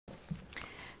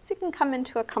So you can come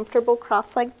into a comfortable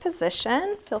cross-legged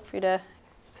position. Feel free to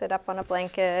sit up on a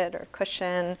blanket or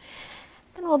cushion.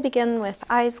 And we'll begin with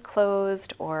eyes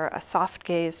closed or a soft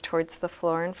gaze towards the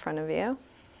floor in front of you.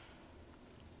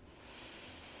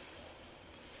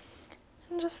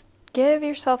 And just give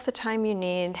yourself the time you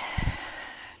need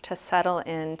to settle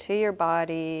into your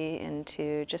body,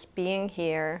 into just being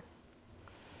here.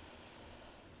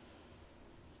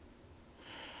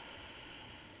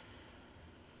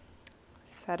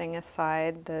 Setting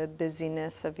aside the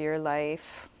busyness of your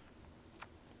life.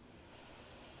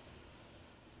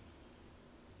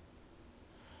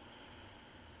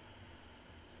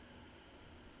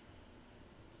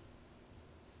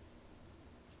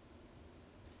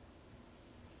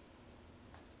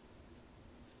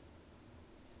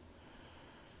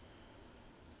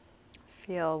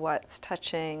 Feel what's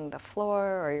touching the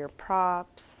floor or your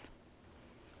props.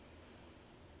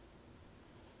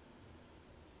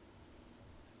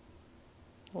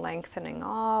 Lengthening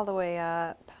all the way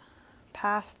up,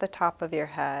 past the top of your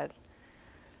head.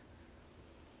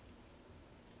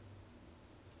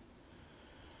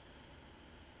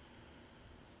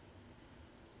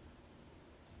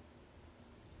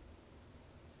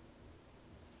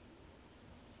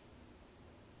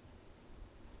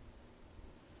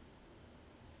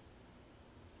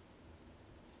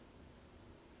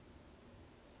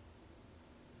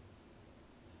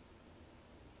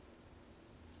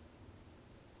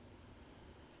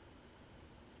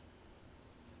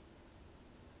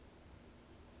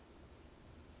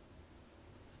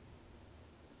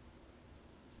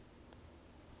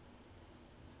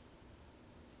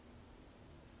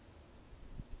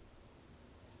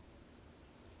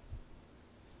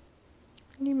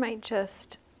 You might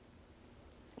just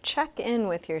check in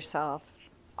with yourself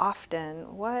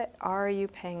often. What are you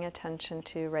paying attention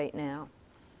to right now?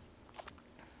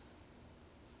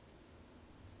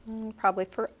 And probably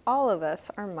for all of us,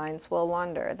 our minds will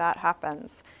wander. That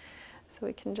happens. So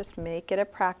we can just make it a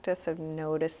practice of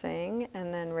noticing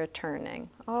and then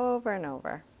returning over and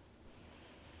over.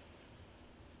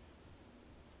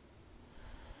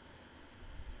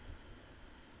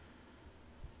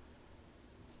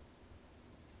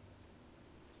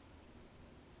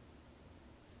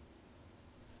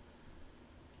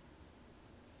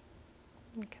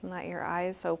 You can let your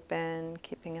eyes open,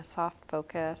 keeping a soft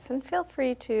focus, and feel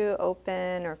free to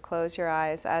open or close your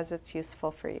eyes as it's useful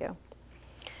for you.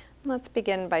 Let's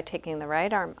begin by taking the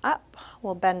right arm up.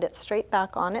 We'll bend it straight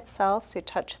back on itself, so you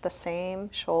touch the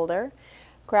same shoulder.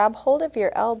 Grab hold of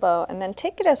your elbow and then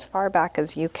take it as far back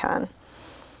as you can.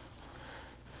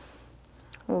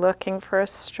 Looking for a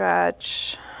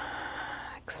stretch,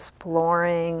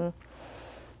 exploring.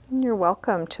 You're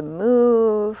welcome to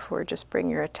move or just bring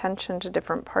your attention to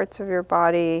different parts of your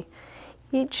body.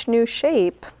 Each new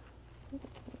shape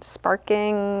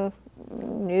sparking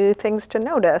new things to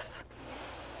notice.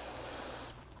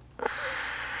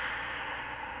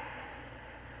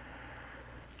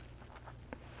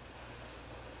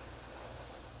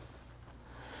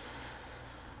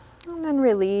 And then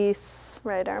release,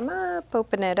 right arm up,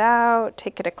 open it out,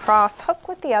 take it across, hook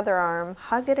with the other arm,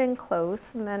 hug it in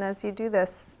close, and then as you do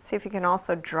this, see if you can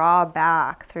also draw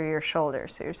back through your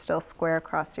shoulders, so you're still square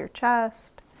across your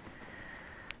chest,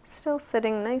 still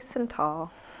sitting nice and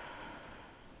tall.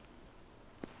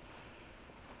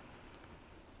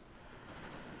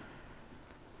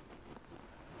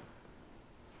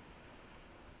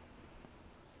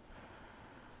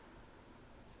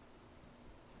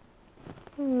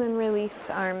 And then release,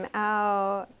 arm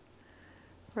out.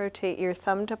 Rotate your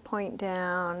thumb to point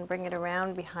down. Bring it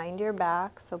around behind your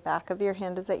back. So back of your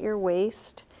hand is at your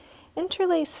waist.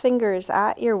 Interlace fingers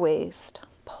at your waist.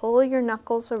 Pull your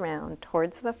knuckles around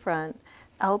towards the front.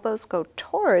 Elbows go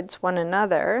towards one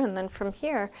another. And then from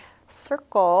here,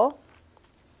 circle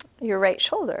your right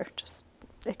shoulder. Just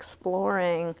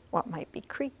exploring what might be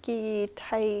creaky,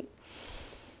 tight.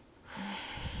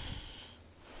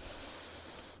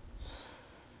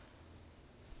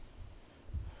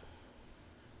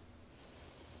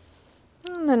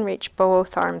 And then reach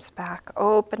both arms back,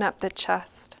 open up the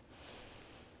chest,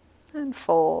 and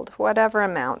fold, whatever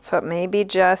amount. So it may be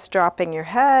just dropping your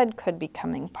head, could be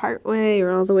coming part way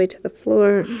or all the way to the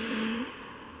floor.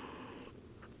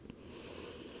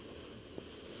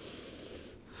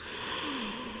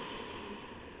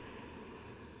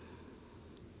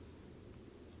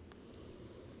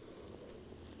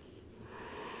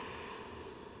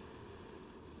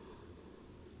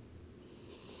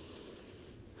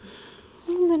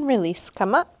 And then release,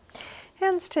 come up,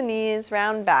 hands to knees,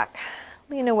 round back.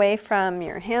 Lean away from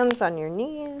your hands on your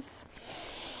knees.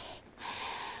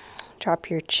 Drop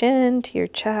your chin to your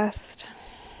chest.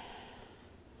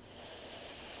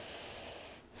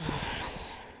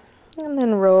 And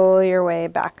then roll your way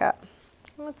back up.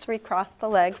 Let's recross the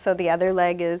leg so the other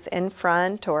leg is in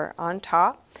front or on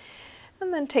top.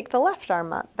 And then take the left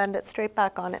arm up, bend it straight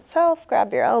back on itself,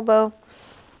 grab your elbow,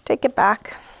 take it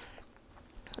back.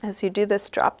 As you do this,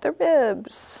 drop the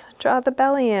ribs, draw the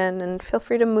belly in, and feel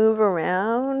free to move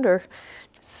around or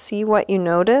see what you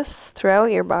notice throughout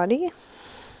your body.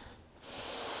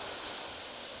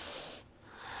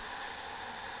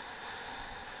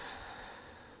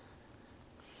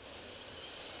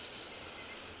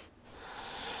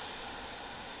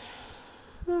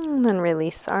 And then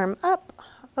release arm up,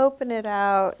 open it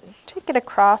out, take it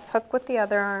across, hook with the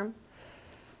other arm.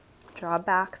 Draw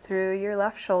back through your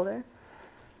left shoulder.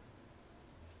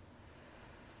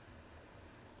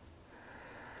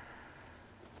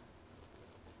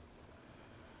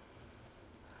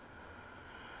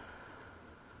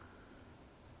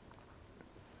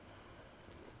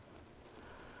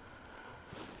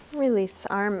 Release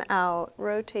arm out,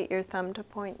 rotate your thumb to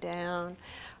point down,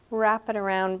 wrap it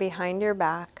around behind your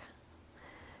back.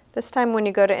 This time when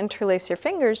you go to interlace your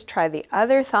fingers, try the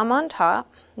other thumb on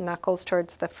top, knuckles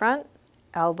towards the front,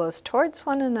 elbows towards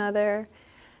one another,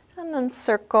 and then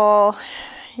circle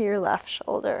your left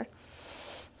shoulder.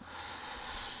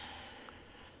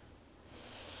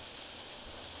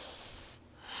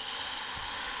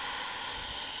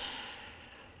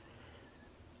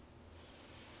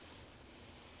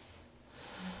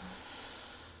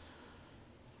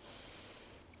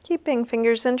 Keeping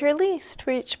fingers interlaced,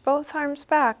 reach both arms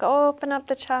back, open up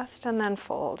the chest, and then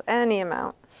fold any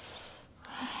amount.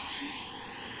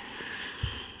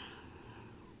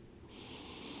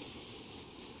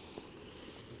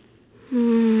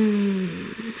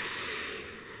 And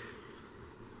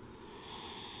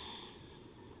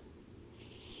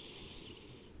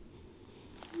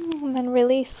then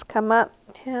release, come up,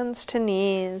 hands to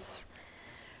knees,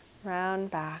 round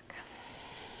back.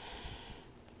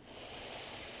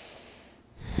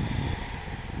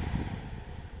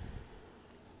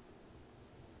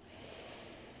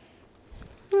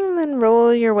 And then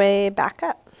roll your way back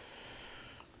up.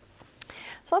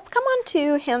 So let's come on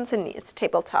to hands and knees,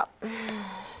 tabletop.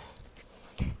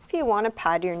 If you want to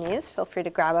pad your knees, feel free to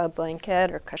grab a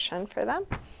blanket or cushion for them.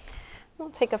 We'll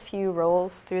take a few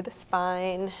rolls through the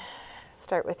spine.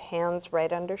 Start with hands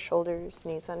right under shoulders,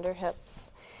 knees under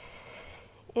hips.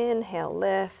 Inhale,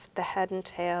 lift the head and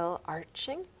tail,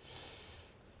 arching.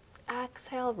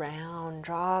 Exhale, round,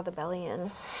 draw the belly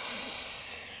in.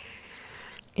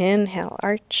 Inhale,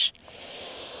 arch.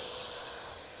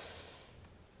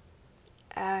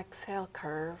 Exhale,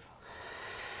 curve.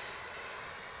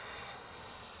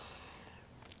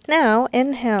 Now,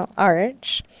 inhale,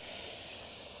 arch.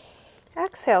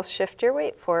 Exhale, shift your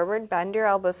weight forward, bend your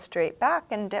elbows straight back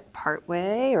and dip part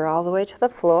way or all the way to the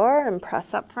floor and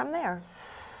press up from there.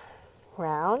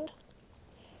 Round.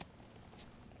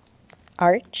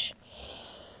 Arch.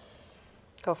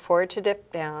 Go forward to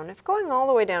dip down. If going all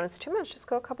the way down is too much, just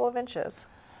go a couple of inches.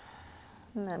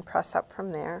 And then press up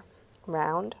from there.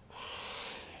 Round.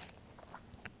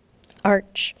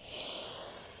 Arch.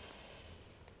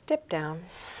 Dip down.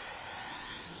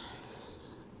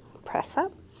 Press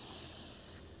up.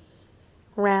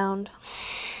 Round.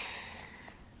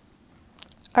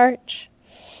 Arch.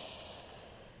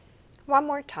 One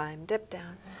more time. Dip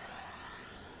down.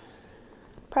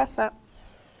 Press up.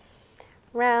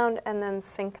 Round, and then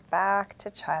sink back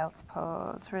to child's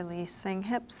pose, releasing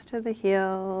hips to the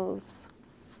heels,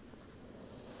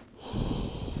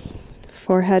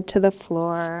 forehead to the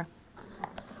floor,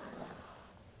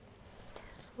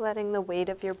 letting the weight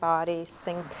of your body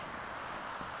sink.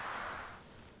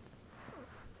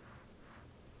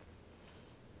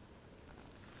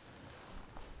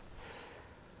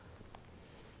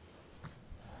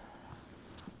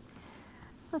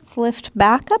 Let's lift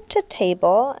back up to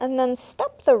table and then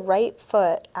step the right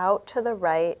foot out to the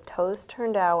right, toes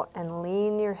turned out, and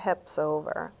lean your hips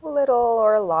over. A little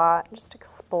or a lot, just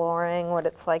exploring what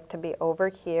it's like to be over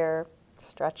here,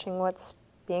 stretching what's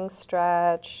being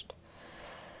stretched.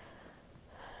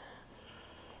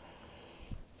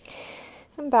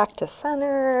 And back to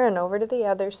center and over to the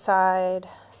other side.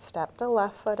 Step the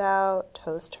left foot out,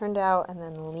 toes turned out, and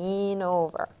then lean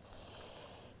over.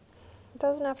 It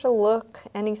doesn't have to look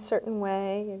any certain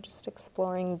way. You're just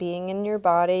exploring being in your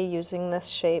body, using this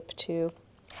shape to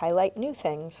highlight new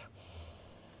things.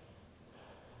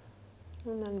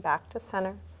 And then back to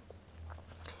center.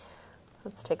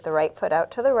 Let's take the right foot out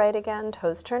to the right again,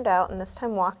 toes turned out, and this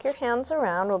time walk your hands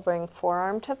around. We'll bring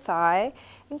forearm to thigh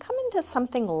and come into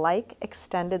something like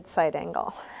extended side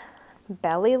angle.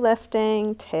 belly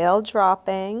lifting, tail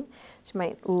dropping. So you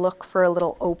might look for a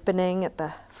little opening at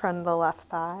the front of the left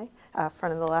thigh,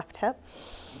 front of the left hip.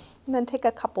 And then take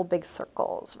a couple big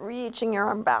circles, reaching your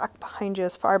arm back behind you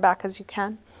as far back as you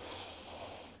can.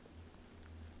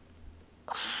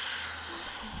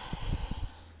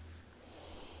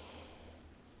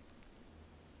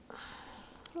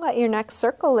 Let your next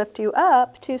circle lift you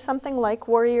up to something like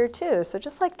Warrior Two. So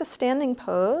just like the standing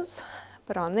pose,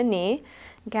 but on the knee.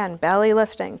 Again, belly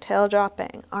lifting, tail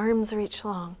dropping, arms reach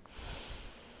long.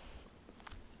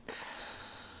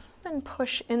 Then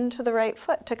push into the right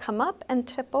foot to come up and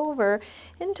tip over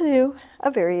into a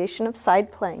variation of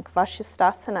side plank,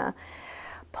 Vashisthasana.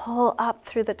 Pull up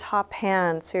through the top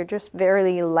hand, so you're just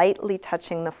very lightly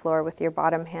touching the floor with your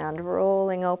bottom hand,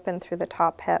 rolling open through the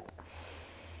top hip.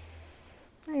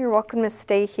 You're welcome to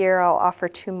stay here. I'll offer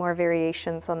 2 more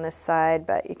variations on this side,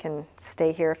 but you can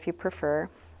stay here if you prefer.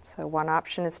 So one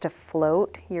option is to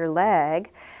float your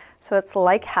leg, so it's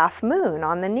like half moon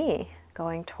on the knee,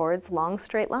 going towards long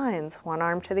straight lines, one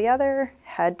arm to the other,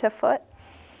 head to foot.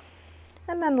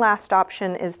 And then last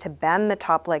option is to bend the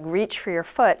top leg, reach for your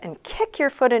foot, and kick your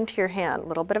foot into your hand. A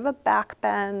little bit of a back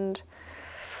bend,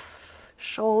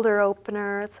 shoulder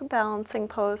opener. It's a balancing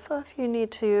pose, so if you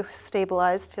need to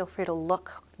stabilize, feel free to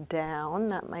look down.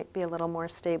 That might be a little more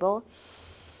stable.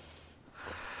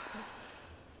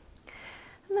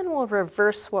 And then we'll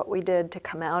reverse what we did to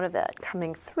come out of it,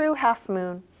 coming through half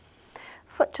moon,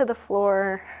 foot to the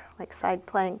floor, like side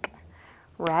plank,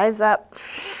 rise up,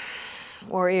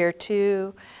 Warrior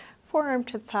Two, forearm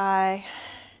to thigh,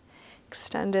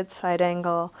 extended side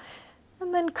angle,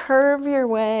 and then curve your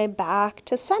way back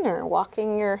to center,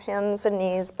 walking your hands and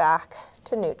knees back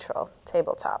to neutral,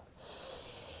 tabletop.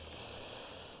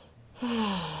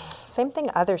 Same thing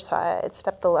other side.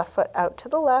 Step the left foot out to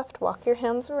the left, walk your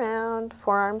hands around,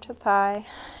 forearm to thigh,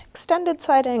 extended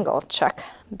side angle, check.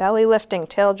 Belly lifting,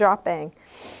 tail dropping.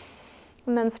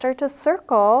 And then start to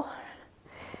circle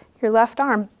your left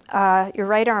arm, your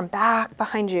right arm back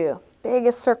behind you.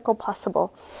 Biggest circle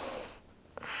possible.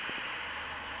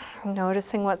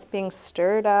 Noticing what's being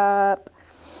stirred up.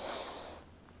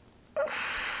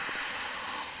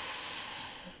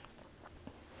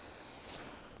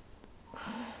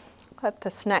 Let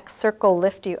this next circle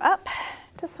lift you up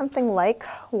to something like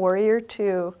Warrior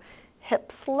Two.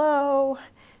 Hips low,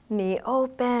 knee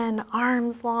open,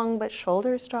 arms long, but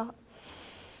shoulders drop.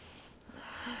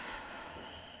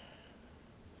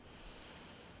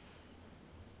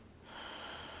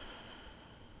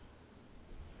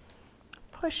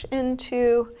 Push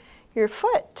into your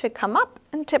foot to come up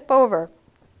and tip over.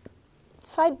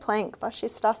 Side plank,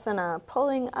 Vashisthasana,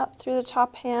 pulling up through the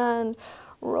top hand,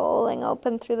 rolling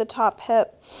open through the top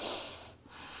hip.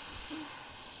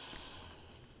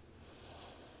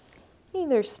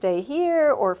 Either stay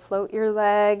here or float your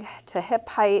leg to hip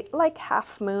height like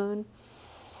half moon.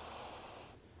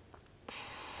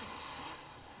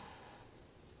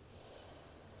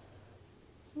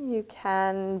 You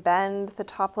can bend the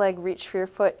top leg, reach for your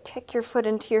foot, kick your foot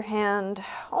into your hand,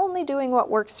 only doing what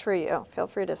works for you. Feel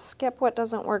free to skip what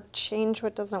doesn't work, change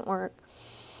what doesn't work.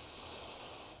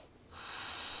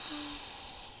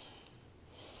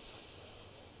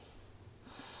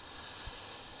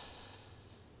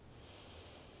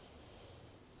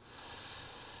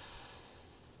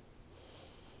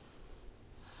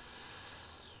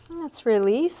 Let's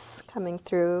release, coming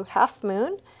through half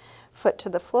moon, foot to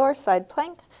the floor, side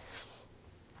plank.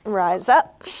 Rise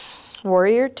up,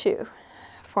 Warrior Two.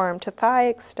 Forearm to thigh,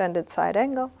 extended side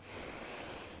angle.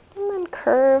 And then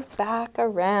curve back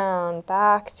around,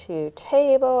 back to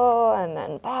table, and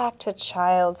then back to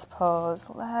child's pose,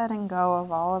 letting go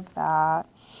of all of that.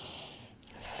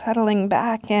 Settling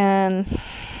back in.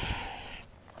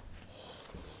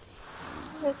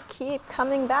 Just keep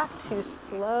coming back to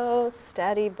slow,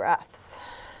 steady breaths.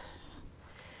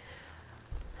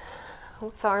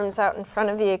 With arms out in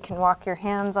front of you, you can walk your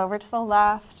hands over to the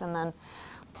left and then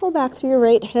pull back through your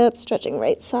right hip, stretching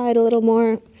right side a little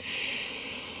more.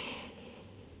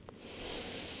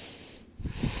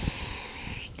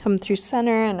 Come through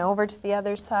center and over to the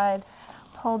other side.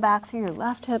 Pull back through your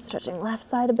left hip, stretching left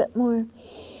side a bit more.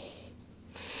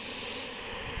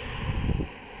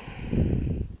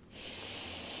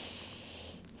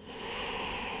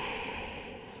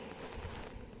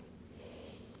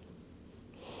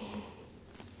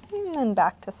 And then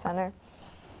back to center.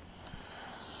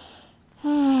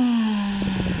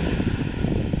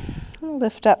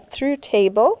 Lift up through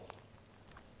table.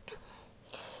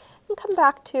 And come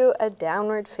back to a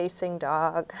downward facing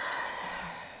dog.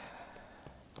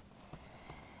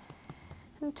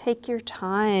 And take your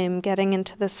time getting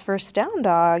into this first down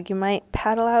dog. You might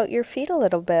paddle out your feet a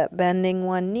little bit, bending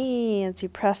one knee as you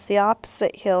press the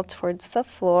opposite heel towards the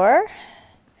floor.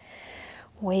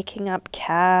 Waking up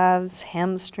calves,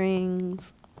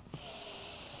 hamstrings.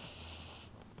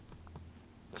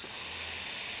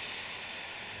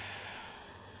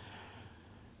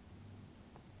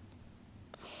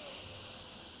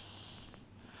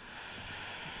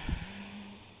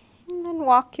 And then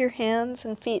walk your hands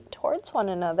and feet towards one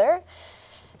another.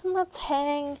 And let's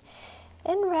hang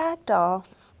in ragdoll.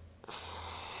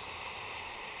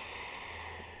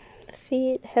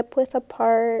 Feet hip width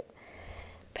apart,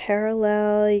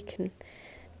 parallel. You can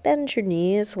bend your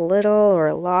knees a little or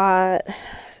a lot.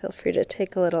 Feel free to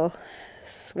take a little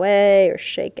sway or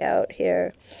shake out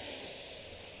here.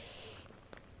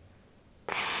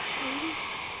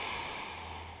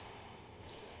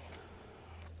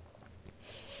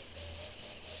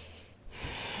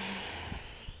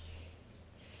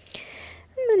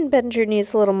 And then bend your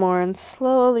knees a little more and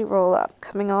slowly roll up,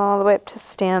 coming all the way up to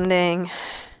standing.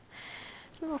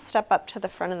 And we'll step up to the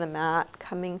front of the mat,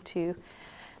 coming to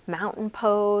mountain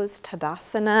pose,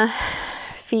 Tadasana.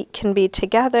 Feet can be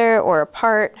together or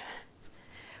apart.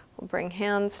 We'll bring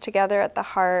hands together at the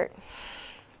heart.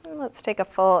 And let's take a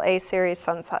full A-series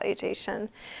sun salutation.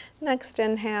 Next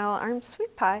inhale, arms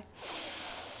sweep high.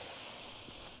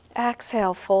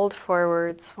 Exhale, fold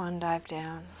forward, swan dive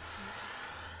down.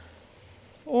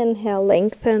 Inhale,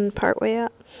 lengthen partway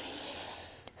up.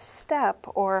 Step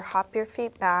or hop your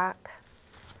feet back,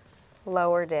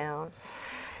 lower down.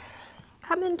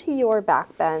 Come into your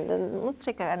back bend, and let's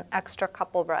take an extra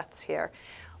couple breaths here.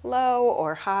 Low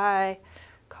or high,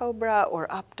 cobra or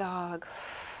up dog.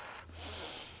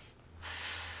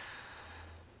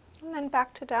 And then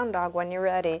back to down dog when you're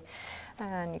ready.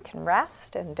 And you can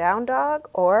rest in down dog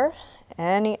or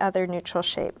any other neutral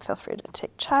shape. Feel free to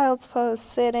take child's pose,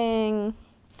 sitting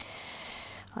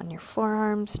on your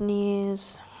forearms,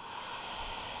 knees.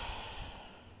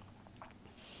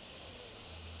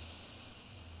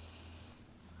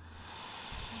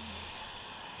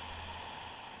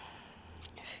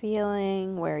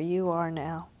 Feeling where you are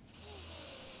now.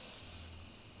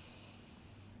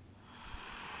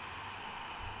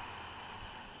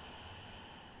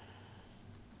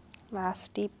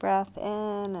 Last deep breath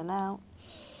in and out.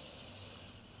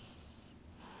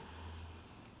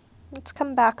 Let's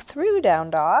come back through down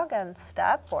dog and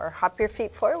step or hop your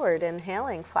feet forward,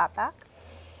 inhaling, flat back.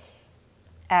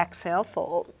 Exhale,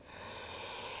 fold.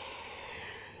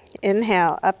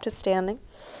 Inhale, up to standing.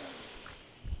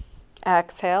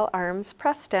 Exhale, arms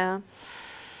press down.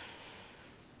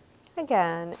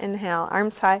 Again, inhale,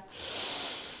 arms high.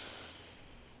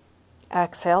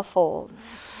 Exhale, fold.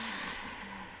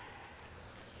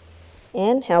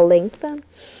 Inhale, lengthen.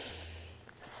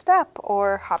 Step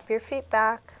or hop your feet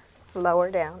back, lower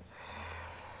down.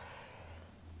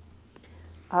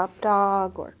 Up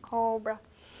dog or cobra.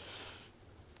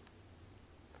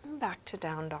 And back to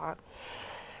down dog.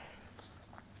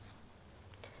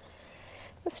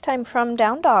 This time from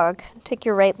down dog, take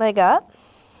your right leg up,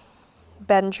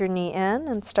 bend your knee in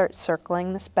and start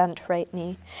circling this bent right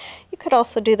knee. You could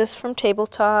also do this from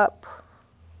tabletop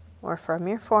or from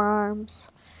your forearms.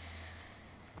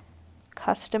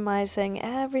 Customizing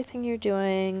everything you're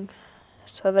doing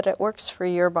so that it works for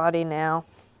your body now.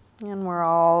 And we're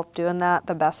all doing that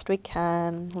the best we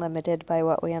can, limited by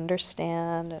what we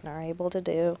understand and are able to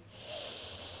do.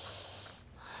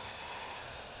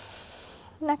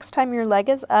 Next time your leg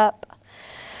is up,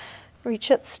 reach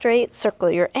it straight,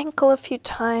 circle your ankle a few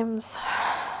times,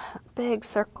 big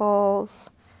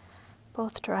circles,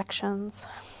 both directions.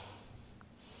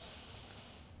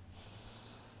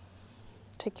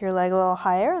 Take your leg a little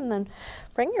higher and then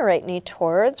bring your right knee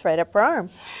towards right upper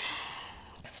arm.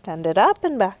 Extend it up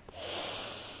and back.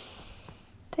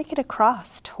 Take it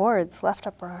across towards left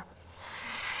upper arm.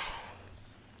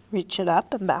 Reach it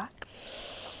up and back.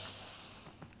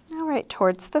 Now right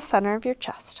towards the center of your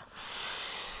chest.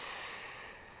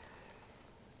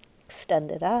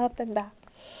 Extend it up and back.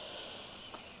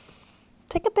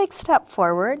 Take a big step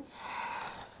forward.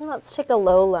 And let's take a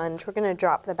low lunge. We're going to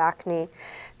drop the back knee.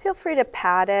 Feel free to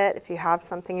pat it. If you have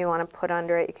something you want to put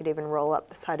under it, you could even roll up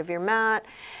the side of your mat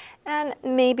and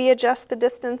maybe adjust the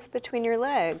distance between your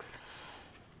legs.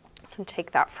 And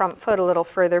take that front foot a little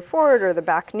further forward or the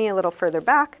back knee a little further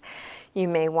back. You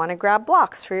may want to grab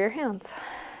blocks for your hands.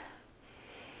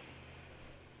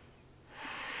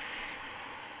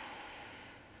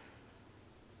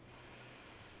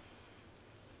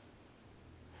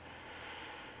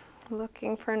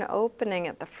 Looking for an opening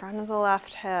at the front of the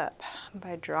left hip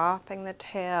by dropping the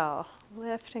tail,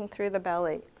 lifting through the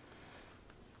belly.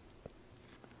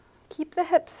 Keep the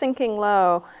hips sinking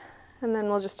low, and then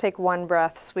we'll just take one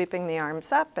breath, sweeping the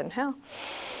arms up. Inhale.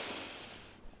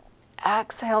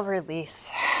 Exhale, release.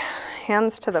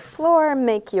 Hands to the floor,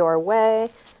 make your way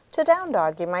to down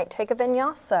dog. You might take a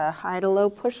vinyasa, high to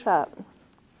low push-up.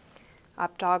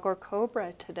 Up dog or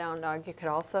cobra to down dog. You could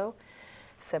also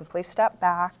simply step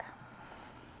back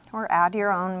or add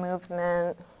your own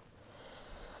movement.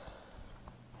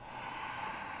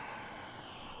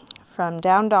 From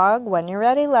down dog, when you're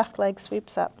ready, left leg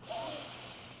sweeps up.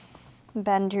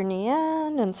 Bend your knee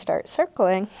in and start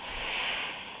circling.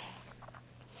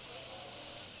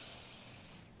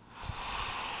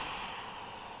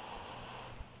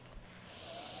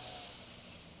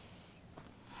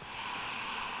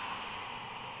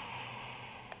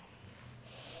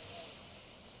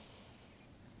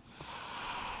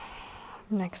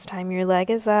 Next time your leg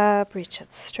is up, reach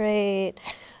it straight.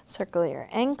 Circle your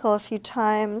ankle a few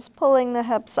times, pulling the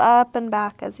hips up and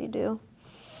back as you do.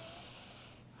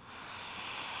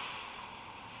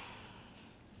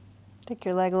 Take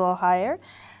your leg a little higher,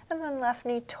 and then left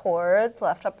knee towards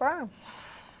left upper arm.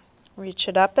 Reach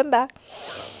it up and back.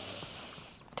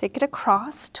 Take it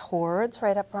across towards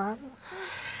right upper arm.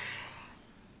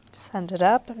 Send it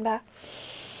up and back.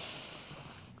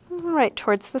 Right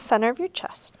towards the center of your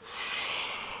chest.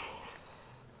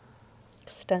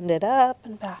 Extend it up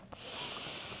and back.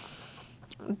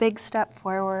 Big step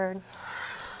forward.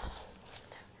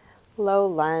 Low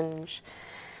lunge.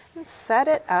 And set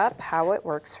it up how it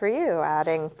works for you.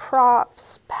 Adding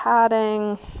props,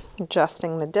 padding,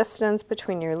 adjusting the distance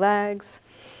between your legs.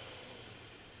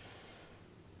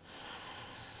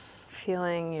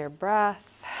 Feeling your breath.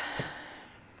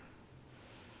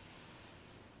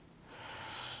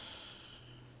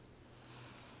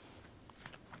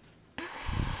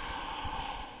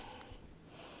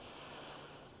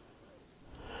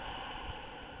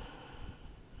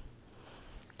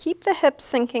 Keep the hips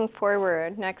sinking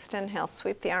forward. Next inhale,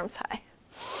 sweep the arms high.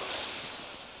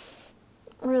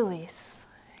 Release.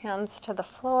 Hands to the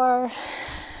floor.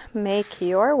 Make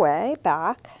your way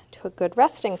back to a good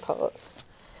resting pose.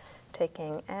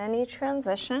 Taking any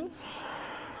transition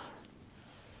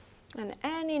and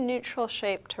any neutral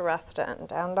shape to rest in.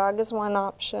 Down dog is one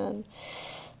option.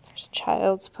 There's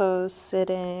child's pose,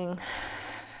 sitting,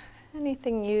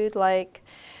 anything you'd like.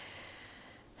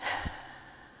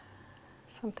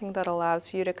 Something that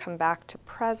allows you to come back to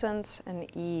presence and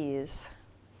ease.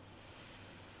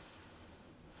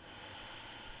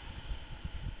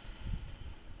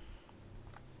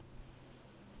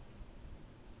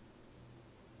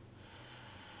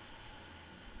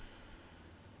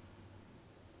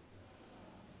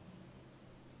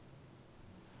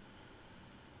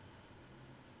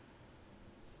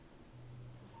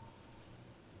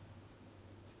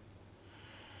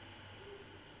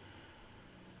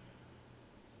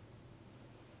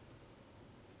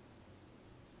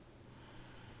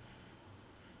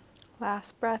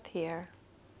 Last breath here.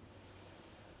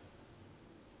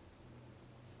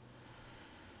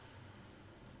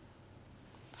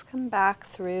 Let's come back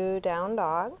through down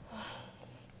dog.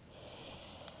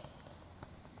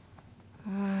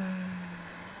 And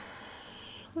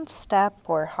step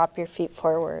or hop your feet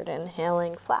forward,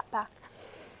 inhaling flat back.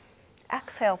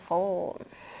 Exhale, fold.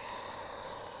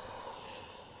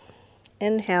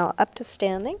 Inhale, up to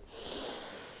standing.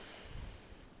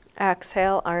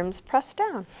 Exhale, arms pressed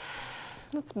down.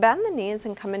 Let's bend the knees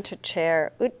and come into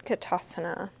chair,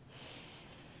 Utkatasana.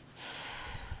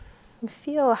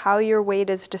 Feel how your weight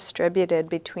is distributed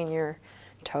between your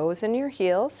toes and your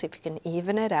heels. See if you can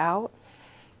even it out.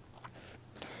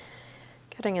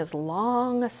 Getting as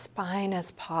long a spine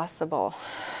as possible.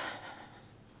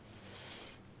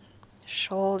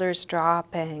 Shoulders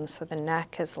dropping so the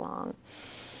neck is long.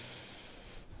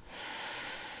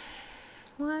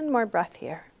 One more breath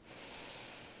here.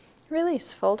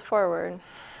 Release, fold forward.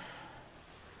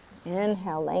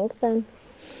 Inhale, lengthen.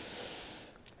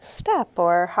 Step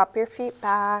or hop your feet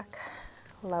back,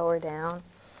 lower down.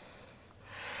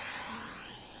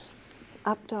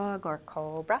 Up dog or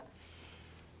cobra.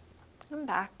 And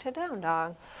back to down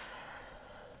dog.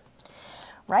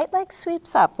 Right leg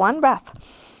sweeps up, one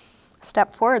breath.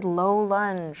 Step forward, low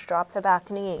lunge, drop the back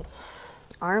knee.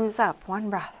 Arms up, one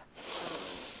breath.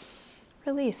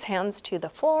 Release, hands to the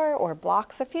floor or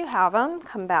blocks if you have them.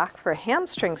 Come back for a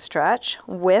hamstring stretch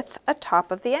with a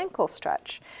top of the ankle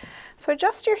stretch. So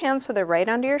adjust your hands so they're right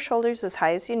under your shoulders as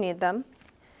high as you need them.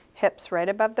 Hips right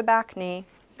above the back knee,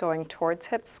 going towards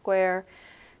hip square,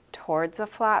 towards a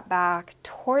flat back,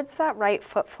 towards that right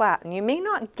foot flat. And you may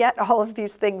not get all of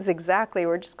these things exactly.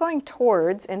 We're just going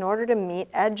towards in order to meet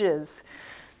edges.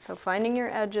 So finding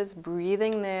your edges,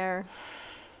 breathing there.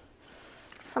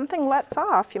 something lets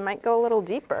off, you might go a little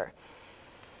deeper.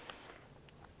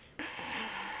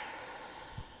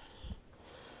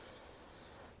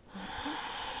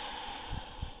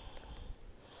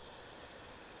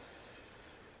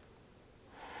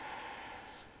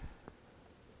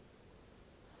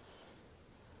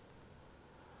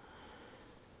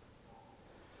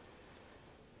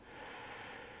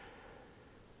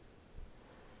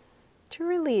 To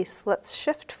release, let's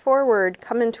shift forward,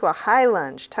 come into a high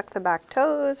lunge, tuck the back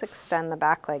toes, extend the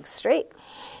back leg straight,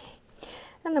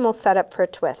 and then we'll set up for a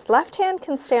twist. Left hand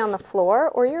can stay on the floor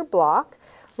or your block.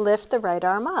 Lift the right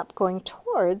arm up, going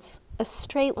towards a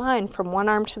straight line from one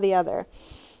arm to the other.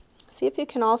 See if you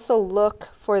can also look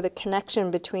for the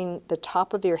connection between the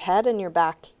top of your head and your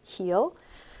back heel.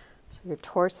 So your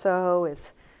torso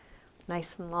is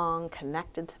nice and long,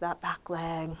 connected to that back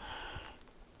leg.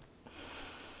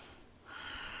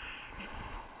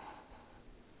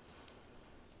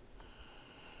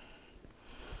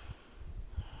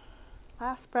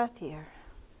 Last breath here.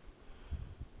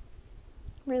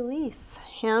 Release.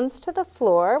 Hands to the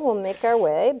floor. We'll make our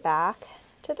way back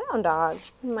to down dog.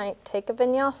 You might take a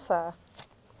vinyasa.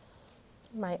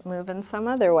 You might move in some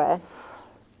other way.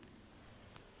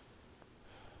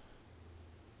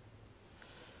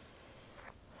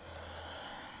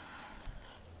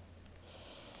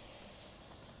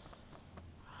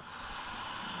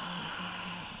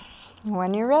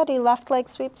 When you're ready, left leg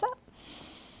sweeps up.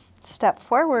 Step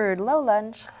forward, low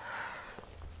lunge.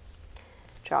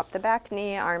 Drop the back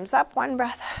knee, arms up, one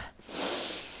breath.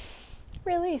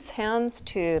 Release, hands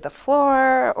to the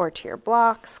floor or to your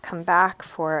blocks. Come back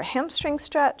for a hamstring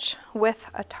stretch with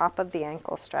a top of the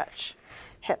ankle stretch.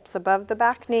 Hips above the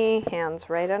back knee, hands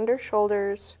right under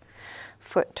shoulders,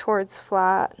 foot towards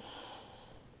flat.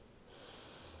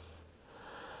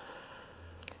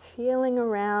 Feeling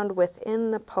around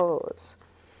within the pose.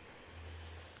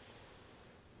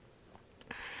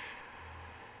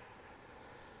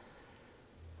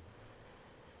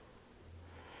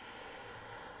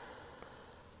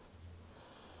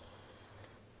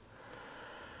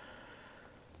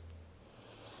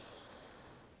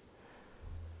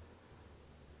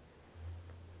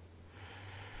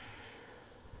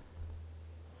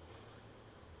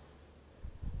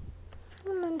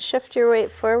 And then shift your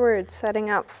weight forward, setting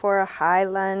up for a high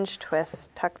lunge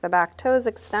twist. Tuck the back toes,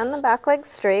 extend the back leg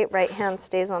straight. Right hand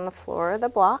stays on the floor of the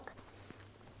block.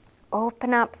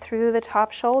 Open up through the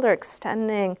top shoulder,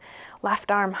 extending left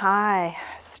arm high.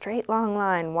 Straight long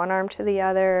line, one arm to the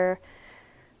other.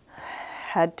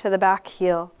 Head to the back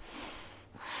heel.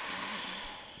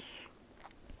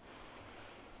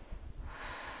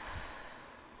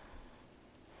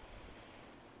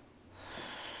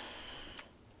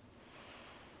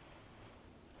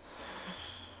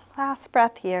 Last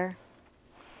breath here.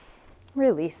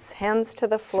 Release, hands to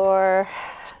the floor.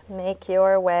 Make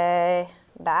your way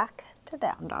back to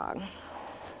down dog.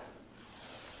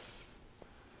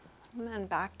 And then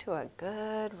back to a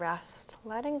good rest,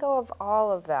 letting go of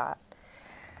all of that.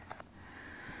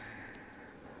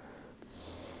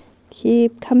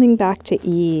 Keep coming back to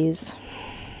ease.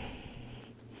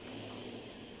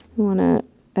 You want to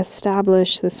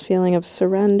establish this feeling of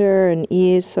surrender and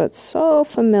ease so it's so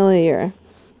familiar.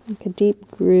 Like a deep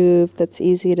groove that's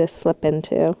easy to slip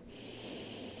into.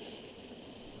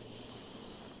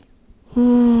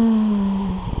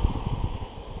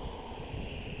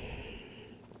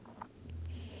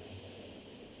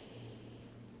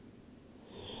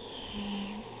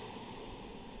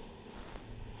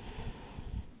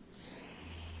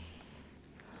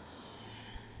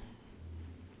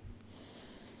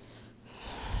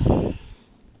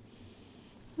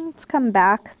 Let's come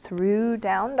back through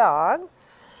down dog.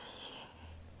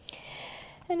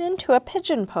 And into a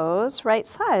pigeon pose, right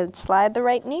side. Slide the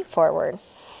right knee forward.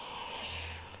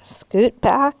 Scoot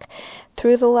back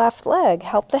through the left leg.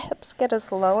 Help the hips get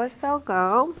as low as they'll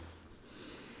go.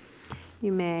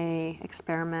 You may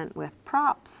experiment with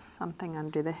props, something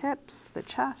under the hips, the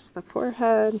chest, the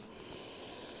forehead.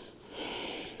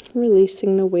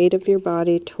 Releasing the weight of your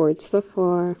body towards the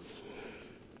floor.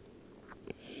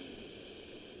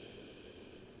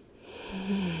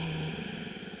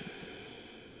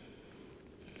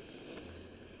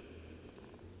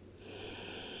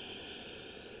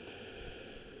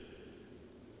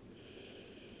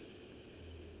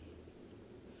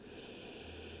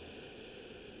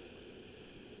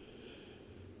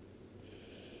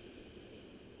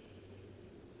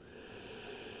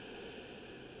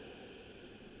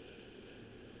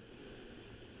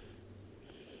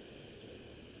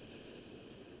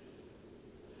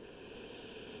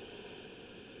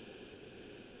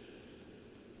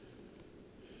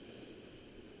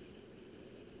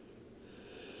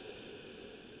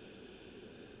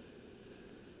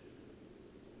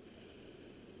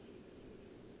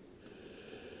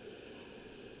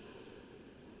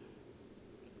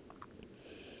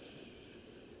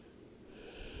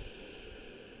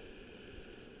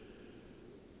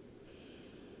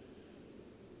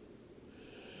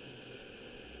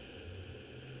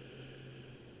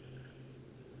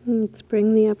 Let's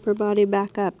bring the upper body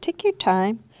back up. Take your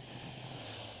time.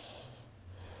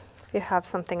 If you have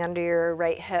something under your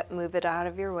right hip, move it out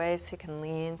of your way so you can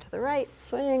lean to the right.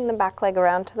 Swing the back leg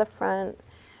around to the front.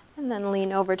 And then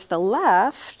lean over to the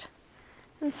left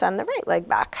and send the right leg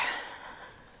back.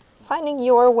 Finding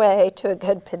your way to a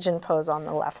good pigeon pose on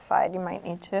the left side. You might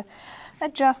need to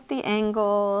adjust the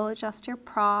angle, adjust your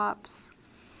props.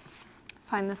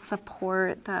 Find the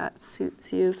support that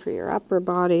suits you for your upper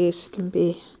body so you can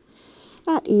be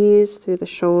at ease through the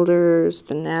shoulders,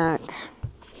 the neck.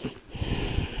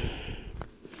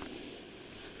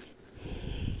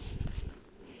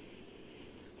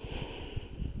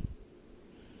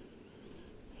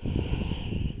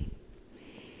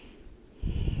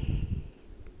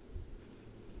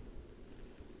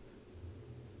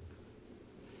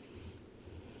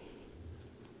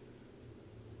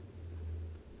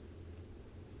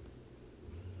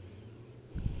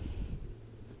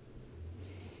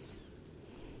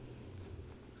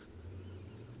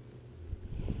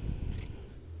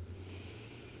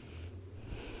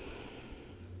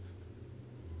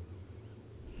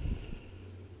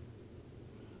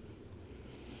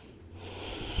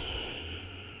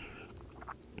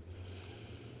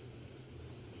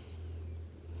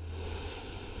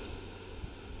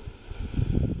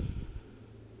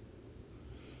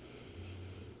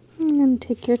 And then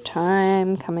take your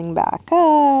time coming back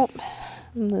up.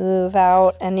 Move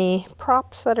out any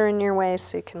props that are in your way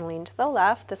so you can lean to the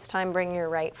left. This time bring your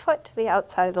right foot to the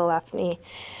outside of the left knee.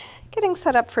 Getting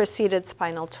set up for a seated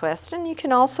spinal twist. And you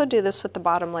can also do this with the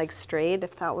bottom leg straight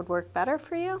if that would work better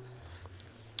for you.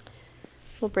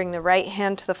 We'll bring the right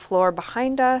hand to the floor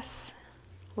behind us.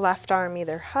 Left arm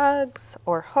either hugs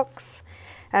or hooks.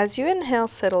 As you inhale,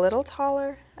 sit a little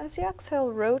taller. As you exhale,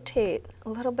 rotate a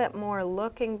little bit more,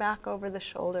 looking back over the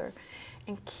shoulder.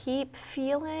 And keep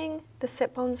feeling the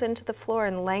sit bones into the floor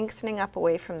and lengthening up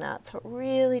away from that. So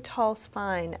really tall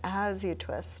spine as you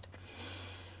twist.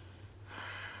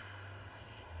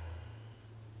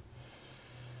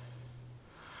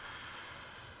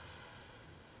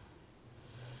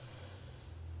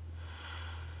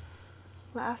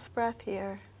 Last breath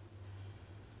here.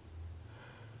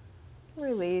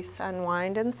 Release,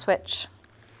 unwind, and switch.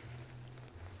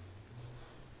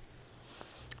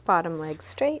 Bottom leg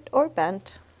straight or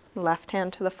bent. Left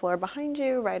hand to the floor behind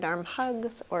you. Right arm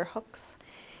hugs or hooks.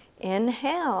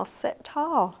 Inhale, sit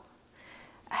tall.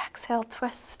 Exhale,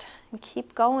 twist, and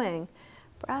keep going.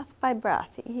 Breath by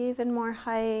breath, even more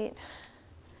height,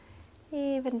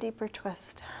 even deeper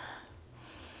twist.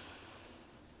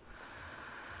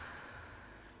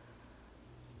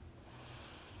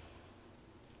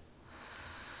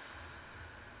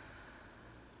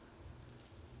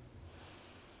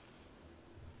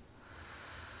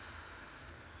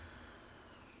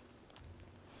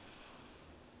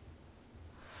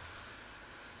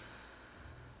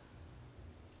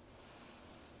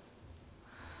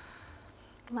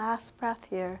 Last breath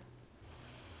here.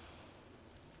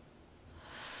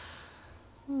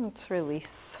 Let's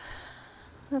release.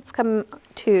 Let's come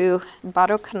to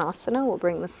Baddha Konasana. We'll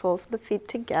bring the soles of the feet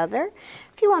together.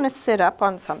 If you want to sit up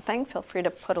on something, feel free to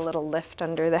put a little lift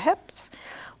under the hips.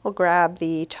 We'll grab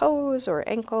the toes or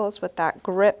ankles with that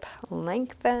grip,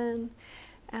 lengthen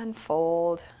and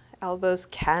fold. Elbows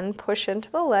can push into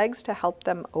the legs to help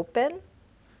them open.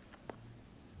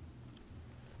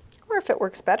 Or if it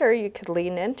works better, you could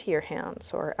lean into your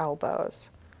hands or elbows.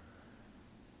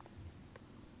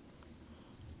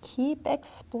 Keep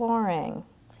exploring.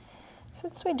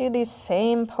 Since we do these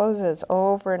same poses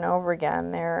over and over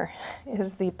again, there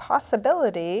is the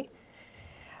possibility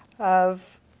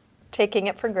of taking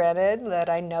it for granted that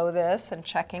I know this and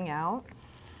checking out.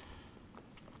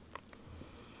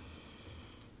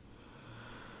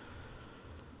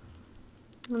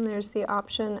 And there's the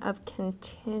option of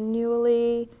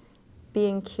continually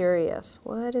being curious.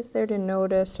 What is there to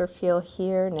notice or feel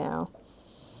here now?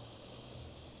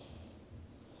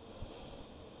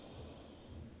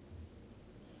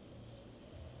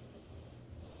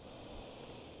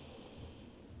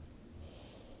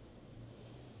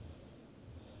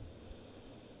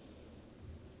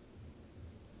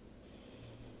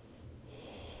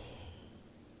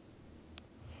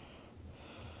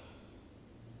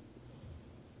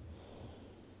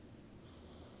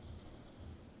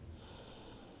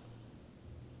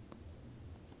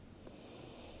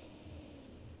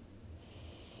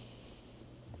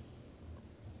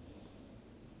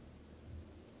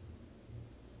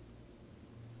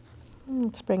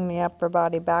 Let's bring the upper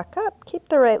body back up. Keep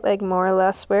the right leg more or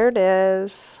less where it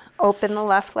is. Open the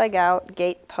left leg out,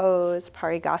 gate pose,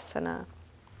 Parigasana.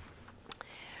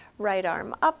 Right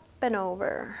arm up and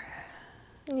over.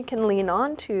 And you can lean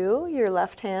onto your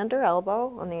left hand or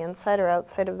elbow on the inside or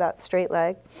outside of that straight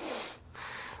leg.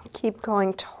 Keep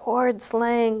going towards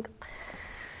length,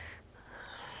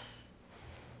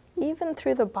 even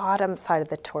through the bottom side of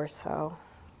the torso.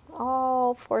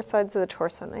 All four sides of the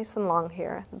torso, nice and long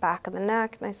here. The back of the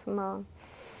neck, nice and long.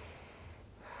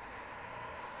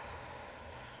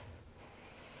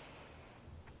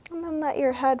 And then let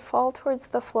your head fall towards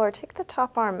the floor. Take the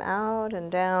top arm out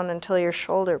and down until your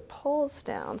shoulder pulls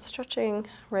down, stretching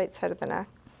right side of the neck.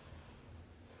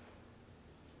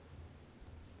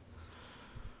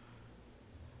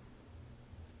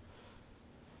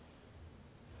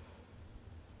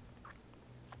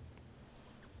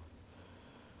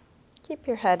 Keep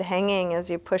your head hanging as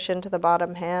you push into the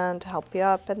bottom hand to help you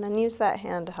up, and then use that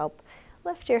hand to help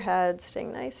lift your head,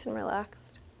 staying nice and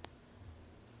relaxed.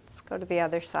 Let's go to the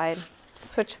other side.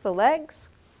 Switch the legs.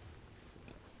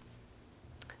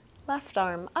 Left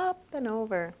arm up and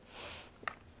over.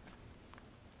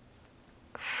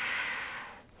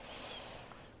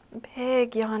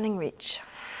 Big yawning reach.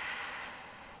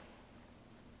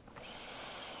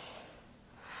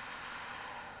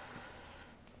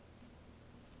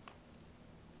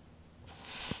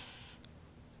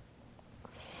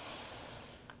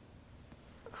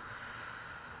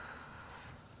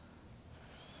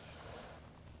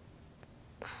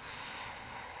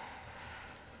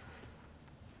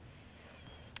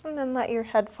 And then let your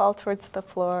head fall towards the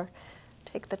floor.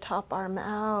 Take the top arm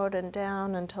out and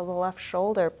down until the left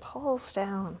shoulder pulls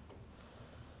down.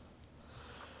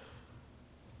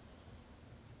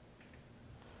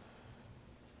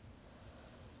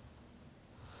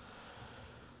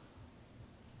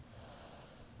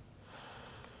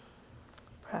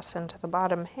 Press into the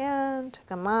bottom hand to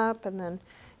come up, and then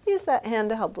use that hand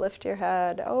to help lift your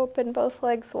head. Open both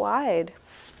legs wide.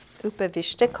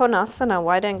 Upavishta Konasana,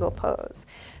 wide angle pose.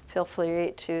 Feel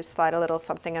free to slide a little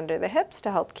something under the hips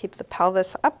to help keep the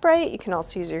pelvis upright. You can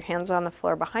also use your hands on the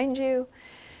floor behind you.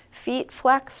 Feet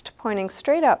flexed, pointing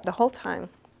straight up the whole time.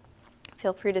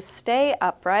 Feel free to stay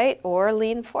upright or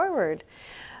lean forward.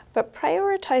 But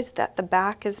prioritize that the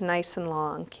back is nice and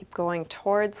long. Keep going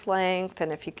towards length,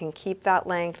 and if you can keep that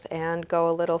length and go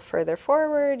a little further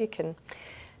forward, you can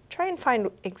try and find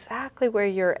exactly where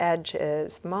your edge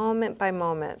is, moment by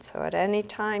moment. So at any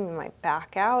time, you might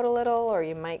back out a little, or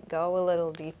you might go a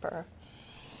little deeper.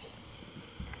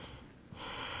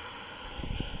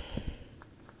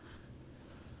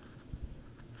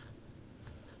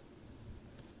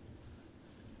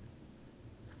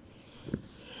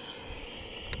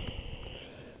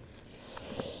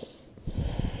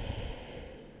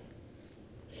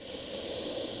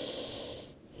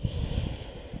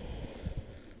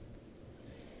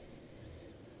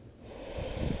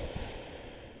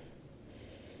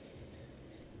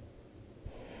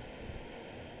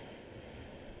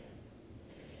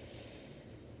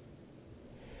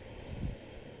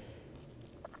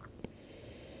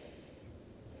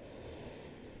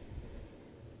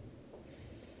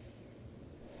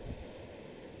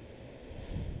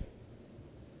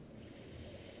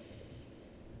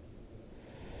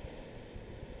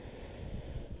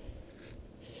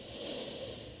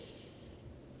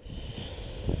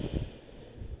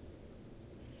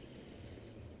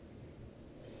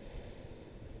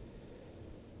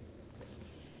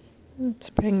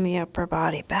 Let's bring the upper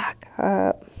body back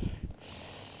up.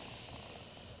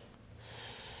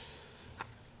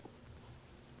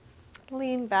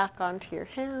 Lean back onto your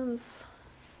hands.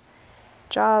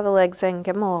 Draw the legs in,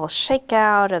 give them a little shake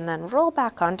out, and then roll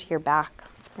back onto your back.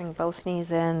 Let's bring both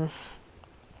knees in.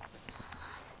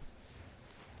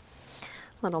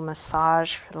 Little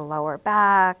massage for the lower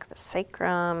back, the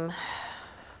sacrum.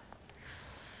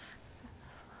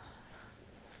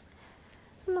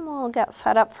 And then we'll get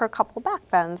set up for a couple back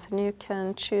bends, and you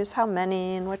can choose how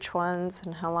many and which ones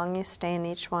and how long you stay in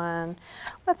each one.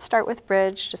 Let's start with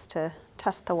bridge just to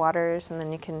test the waters, and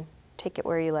then you can take it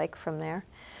where you like from there.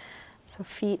 So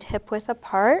feet hip width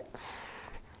apart,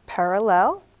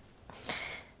 parallel.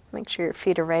 Make sure your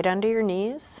feet are right under your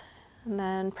knees, and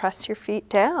then press your feet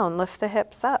down, lift the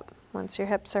hips up. Once your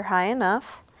hips are high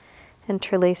enough,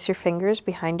 interlace your fingers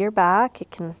behind your back. You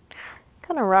can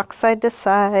kind of rock side to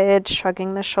side,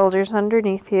 shrugging the shoulders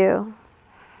underneath you.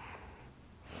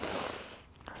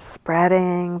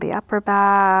 Spreading the upper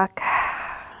back,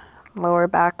 lower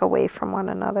back away from one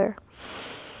another.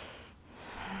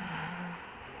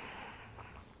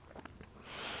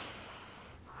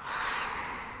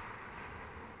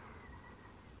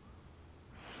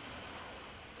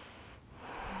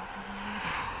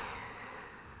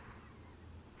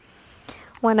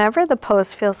 Whenever the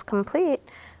pose feels complete,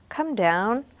 come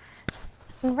down,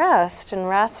 And rest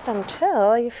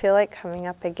until you feel like coming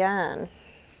up again.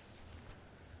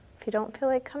 If you don't feel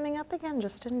like coming up again,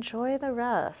 just enjoy the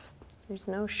rest. There's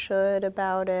no should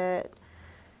about it.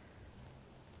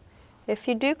 If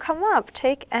you do come up,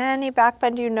 take any back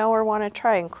bend you know or want to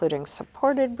try, including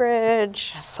supported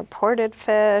bridge, supported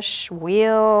fish,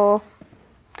 wheel.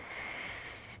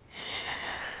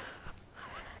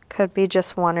 Could be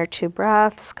just 1 or 2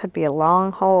 breaths, could be a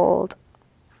long hold.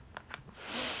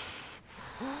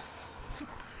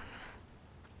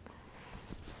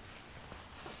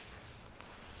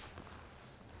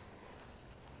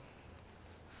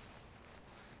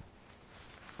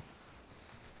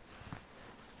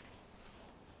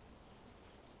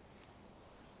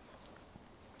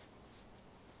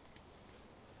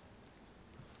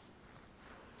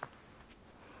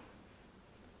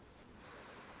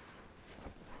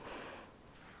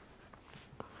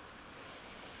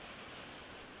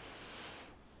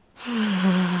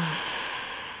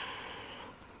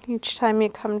 Each time you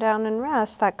come down and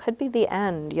rest, that could be the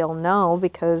end. You'll know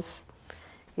because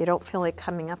you don't feel like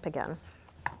coming up again.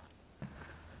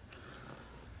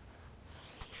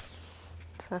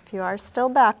 So if you are still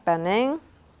back bending,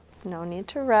 no need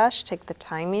to rush. Take the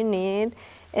time you need.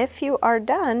 If you are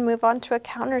done, move on to a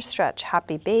counter stretch.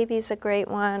 Happy baby's a great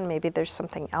one. Maybe there's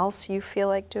something else you feel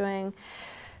like doing.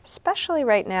 Especially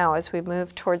right now as we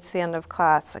move towards the end of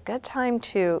class, a good time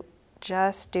to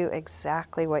just do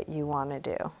exactly what you want to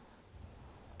do.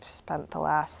 Spent the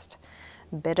last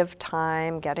bit of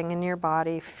time getting in your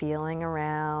body, feeling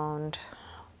around.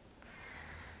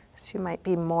 So you might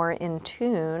be more in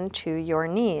tune to your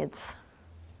needs.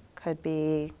 Could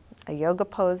be a yoga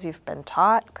pose you've been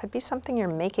taught, could be something you're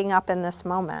making up in this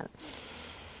moment.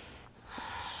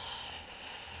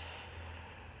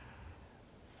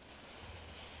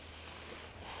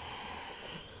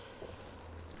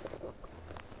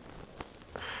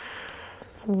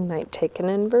 You might take an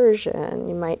inversion,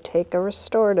 you might take a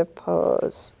restorative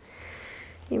pose.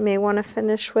 You may want to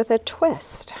finish with a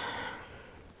twist.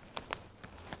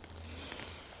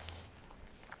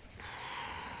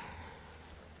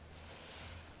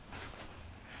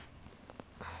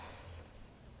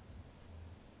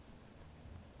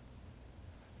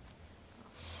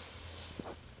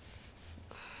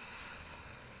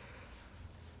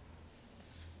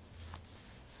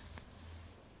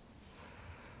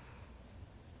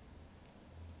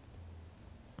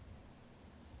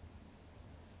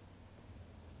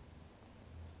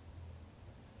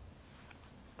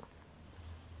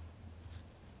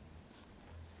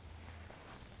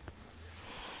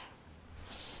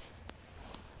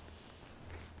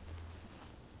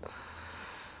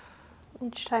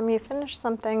 Each time you finish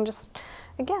something, just,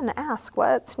 again, ask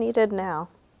what's needed now.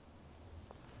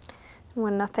 And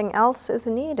when nothing else is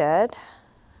needed,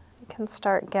 you can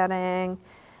start getting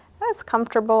as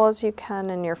comfortable as you can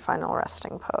in your final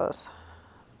resting pose.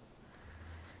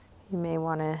 You may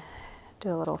want to do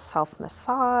a little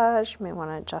self-massage, you may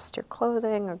want to adjust your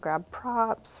clothing or grab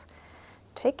props.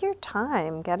 Take your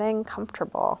time getting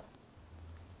comfortable.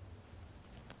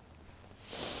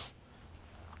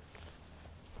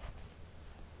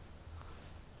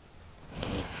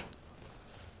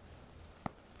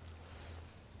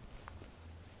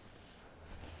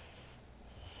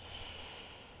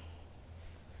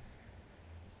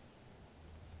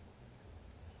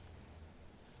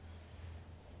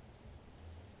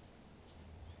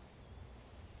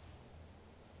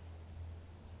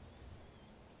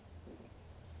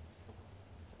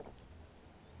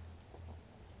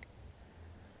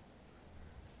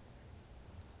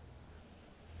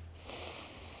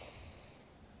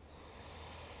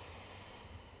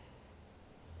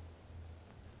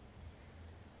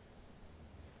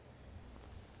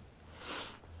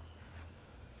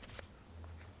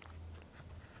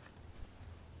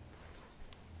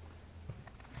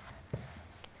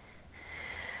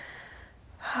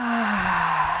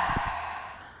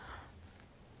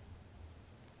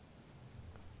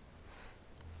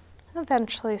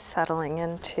 Eventually settling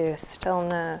into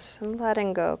stillness and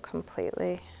letting go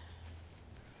completely.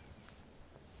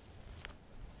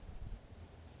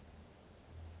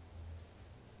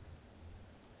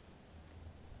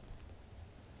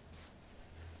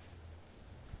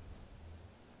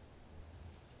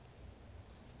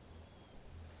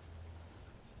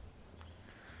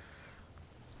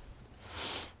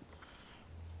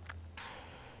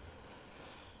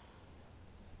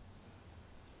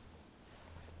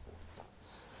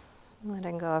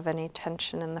 Letting go of any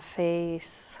tension in the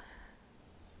face.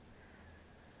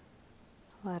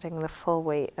 Letting the full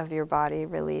weight of your body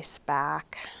release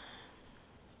back.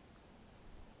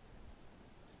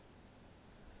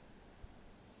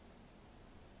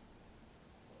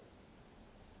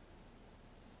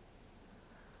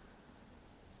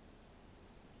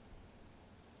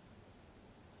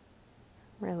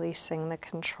 releasing the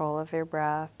control of your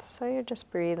breath. So you're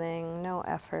just breathing, no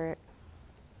effort.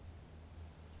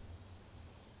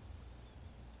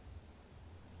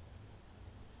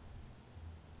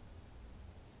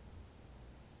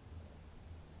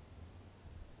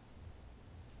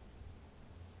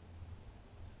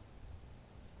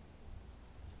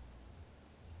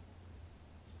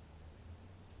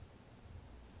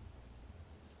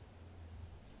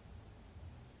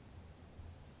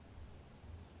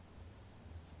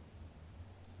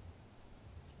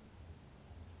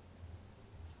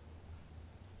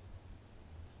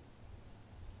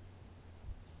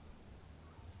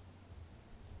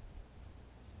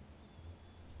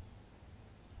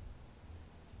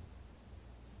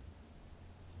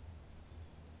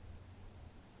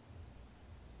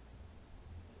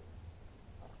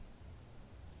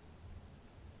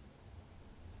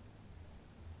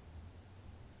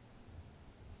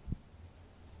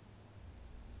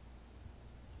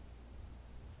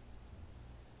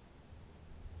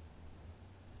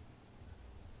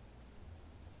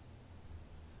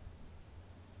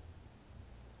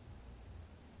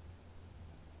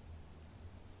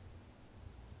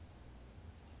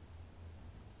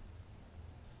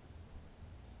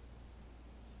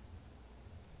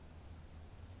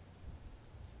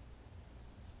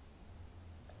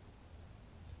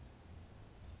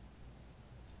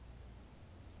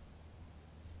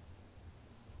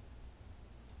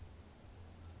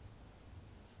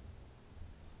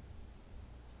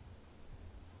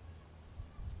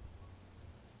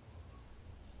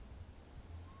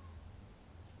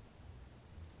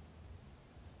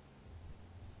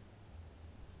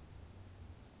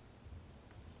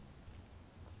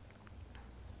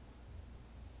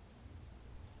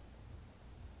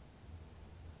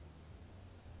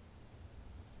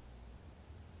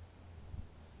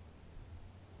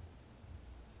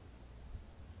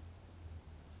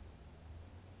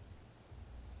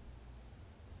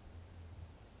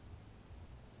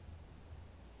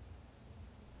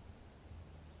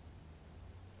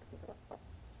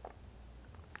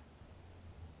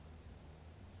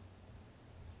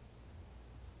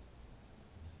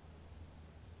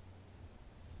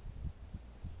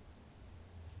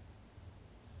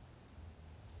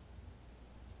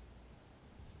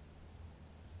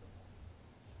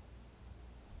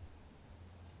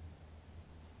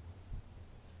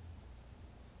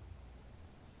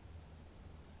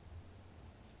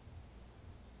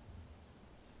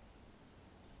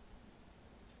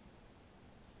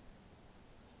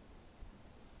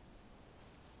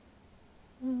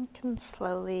 You can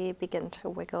slowly begin to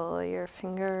wiggle your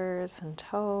fingers and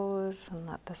toes and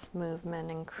let this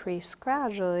movement increase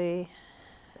gradually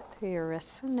through your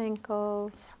wrists and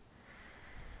ankles.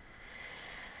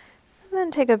 And then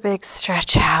take a big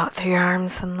stretch out through your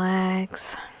arms and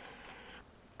legs.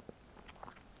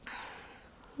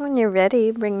 When you're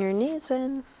ready, bring your knees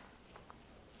in.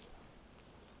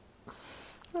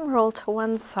 And roll to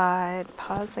one side,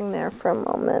 pausing there for a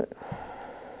moment.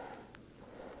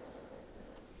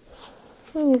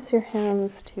 Use your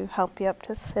hands to help you up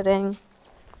to sitting.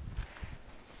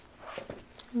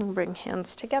 And bring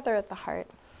hands together at the heart.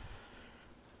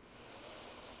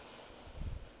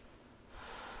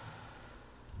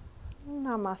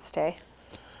 Namaste.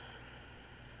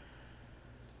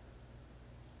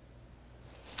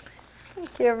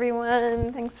 Thank you,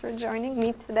 everyone. Thanks for joining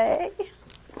me today.